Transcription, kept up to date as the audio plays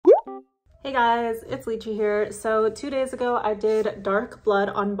Hey guys, it's Lychee here. So 2 days ago I did Dark Blood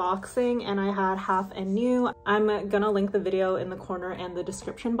unboxing and I had half and new. I'm gonna link the video in the corner and the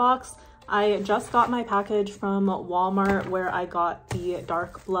description box. I just got my package from Walmart where I got the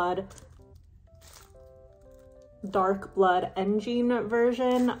Dark Blood ENGENE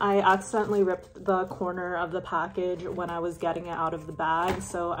version. I accidentally ripped the corner of the package when I was getting it out of the bag,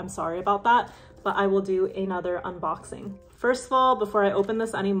 so I'm sorry about that, but I will do another unboxing. First of all, before I open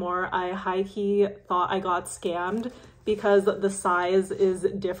this anymore, I high-key thought I got scammed because the size is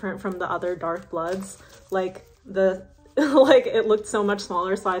different from the other Dark Bloods. Like it looked so much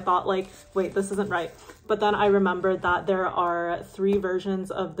smaller, so I thought like, wait, this isn't right. But then I remembered that there are 3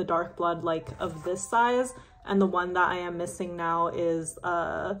 versions of the Dark Blood like of this size, and the one that I am missing now is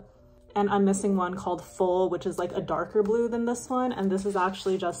and I'm missing one called Full, which is like a darker blue than this one, and this is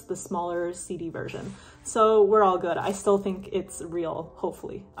actually just the smaller CD version. So we're all good. I still think it's real,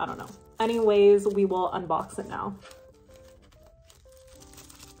 hopefully. I don't know. Anyways, we will unbox it now.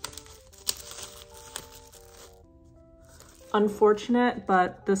 Unfortunate,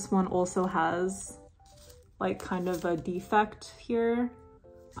 but this one also has like kind of a defect here.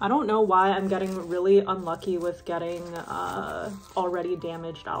 I don't know why I'm getting really unlucky with getting already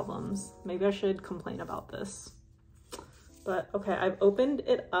damaged albums. Maybe I should complain about this. But okay, I've opened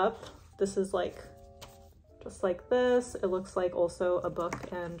it up. This is like just like this. It looks like also a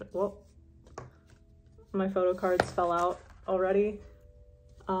book, and whoa, my photo cards fell out already.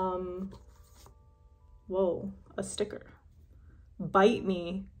 Whoa, a sticker. Bite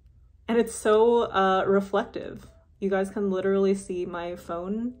me. And it's so reflective. You guys can literally see my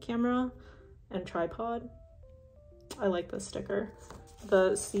phone camera and tripod. I like this sticker.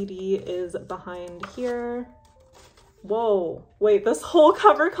 The CD is behind here. Whoa, wait, this whole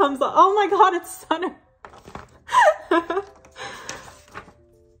cover comes up. Oh my God, it's Sunu.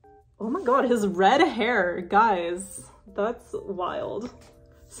 Oh my God, his red hair, guys, that's wild.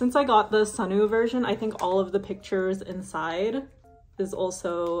 Since I got the Sunu version, I think all of the pictures inside is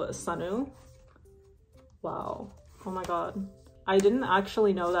also Sunu. Wow. Oh my God. I didn't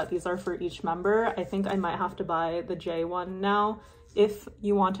actually know that these are for each member. I think I might have to buy the J one now. If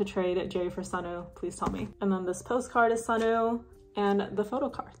you want to trade J for Sunu, please tell me. And then this postcard is Sunu and the photo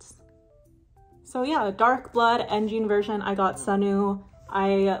cards. So yeah, Dark Blood ENGENE version, I got Sunu.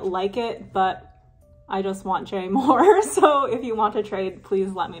 I like it, but I just want J more. So if you want to trade,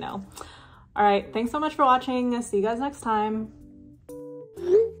 please let me know. All right, thanks so much for watching. See you guys next time.